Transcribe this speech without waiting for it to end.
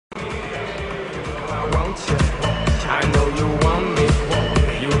want you. I know you want me.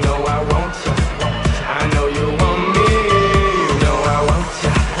 You know I want you. I know you want me. You know I want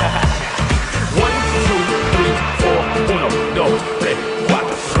you. 1, 2, 3, 4, 1, 2, 3, 4.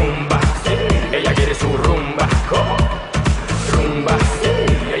 Rumba, ella quiere su rumba. ¿Cómo? Rumba,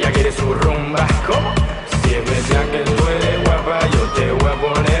 ella quiere su rumba. ¿Cómo? Si es verdad que tú eres guapa, yo te voy a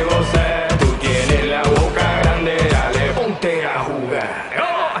poner gozar. Tú tienes la boca grande, dale, ponte a jugar.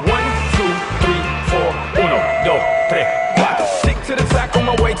 1, 2, 3, 4, 1, 2, 3, 4. Stick to the top, on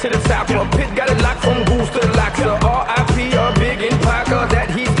my way to the top. A pit got it locked from goose to the locks. R.I.P. a big in Parker, that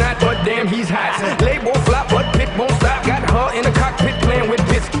he's not, but damn he's hot. Label flop, but pit won't stop. Got her in the cockpit playing with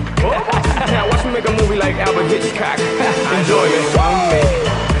bits. Now watch me make a movie like Albert Hitchcock. Enjoy it. You want me,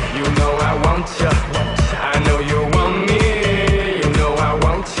 you know I want you. I know you want me, you know I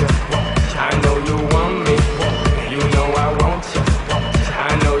want you. I know you want me, you know I want you. I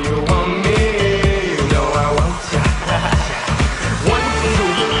know you want me, you know I want you. 1, 2,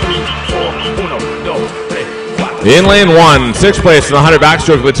 3, 4, 1, 2, 3, 4. In lane 1, 6th place in the 100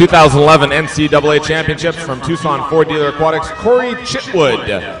 backstroke of the 2011 NCAA Championships from Tucson Ford Dealer Aquatics, Corey Chitwood.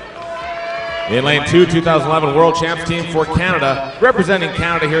 In lane 2, 2011 World Champs team for Canada, representing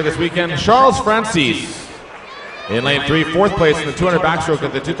Canada here this weekend, Charles Francis. In lane 3, 4th place in the 200 backstroke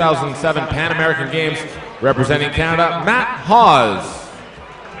of the 2007 Pan American Games, representing Canada, Matt Hawes.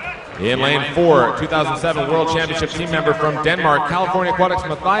 In lane 4, 2007 World Championship team member from Denmark, California Aquatics,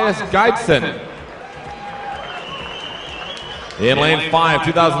 Matthias Geidson. In lane 5,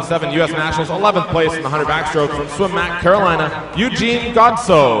 2007 U.S. Nationals, 11th place in the 100 backstroke from Swim Mac, Carolina, Eugene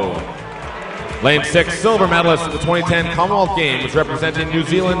Godso. Lane 6, silver medalist at the 2010 Commonwealth Games, representing New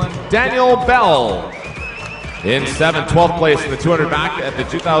Zealand, Daniel Bell. In 7, 12th place in the 200 back at the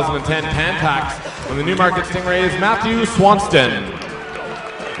 2010 Pantax from the Newmarket Stingrays, Matthew Swanston.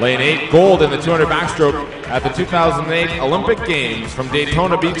 Lane 8, gold in the 200 backstroke at the 2008 Olympic Games from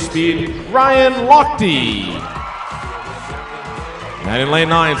Daytona Beach Speed, Ryan Lochte. And in lane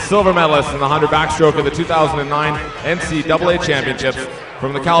 9, silver medalist in the 100 backstroke of the 2009 NCAA Championships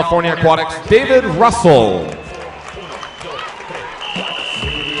from the California Aquatics, David Russell.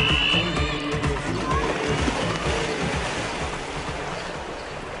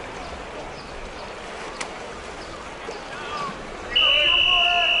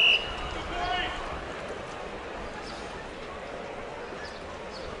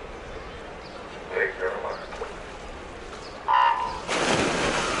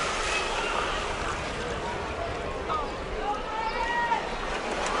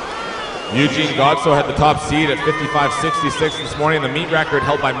 Eugene Godso had the top seed at 55.66 this morning. The meet record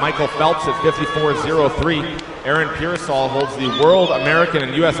held by Michael Phelps at 54.03. Aaron Pearsall holds the World, American,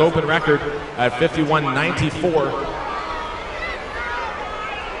 and U.S. Open record at 51.94.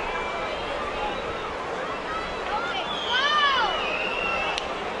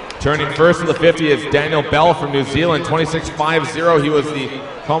 Turning first to the 50 is Daniel Bell from New Zealand, 26.50. He was the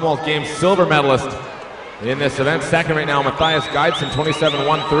Commonwealth Games silver medalist in this event. Second right now, Matthias Geidson,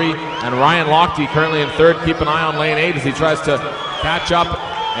 27.13, and Ryan Lochte currently in third. Keep an eye on lane 8 as he tries to catch up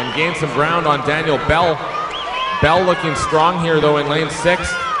and gain some ground on Daniel Bell. Bell looking strong here though in lane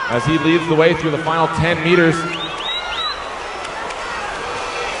 6 as he leads the way through the final 10 meters.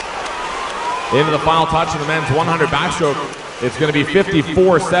 Into the final touch of the men's 100 backstroke. It's going to be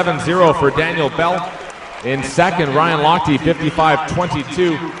 54.70 for Daniel Bell. In second, Ryan Lochte,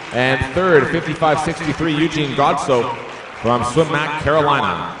 55.22. And third, 55.63, Eugene Godso from Swim Mac,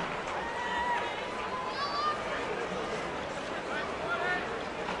 Carolina.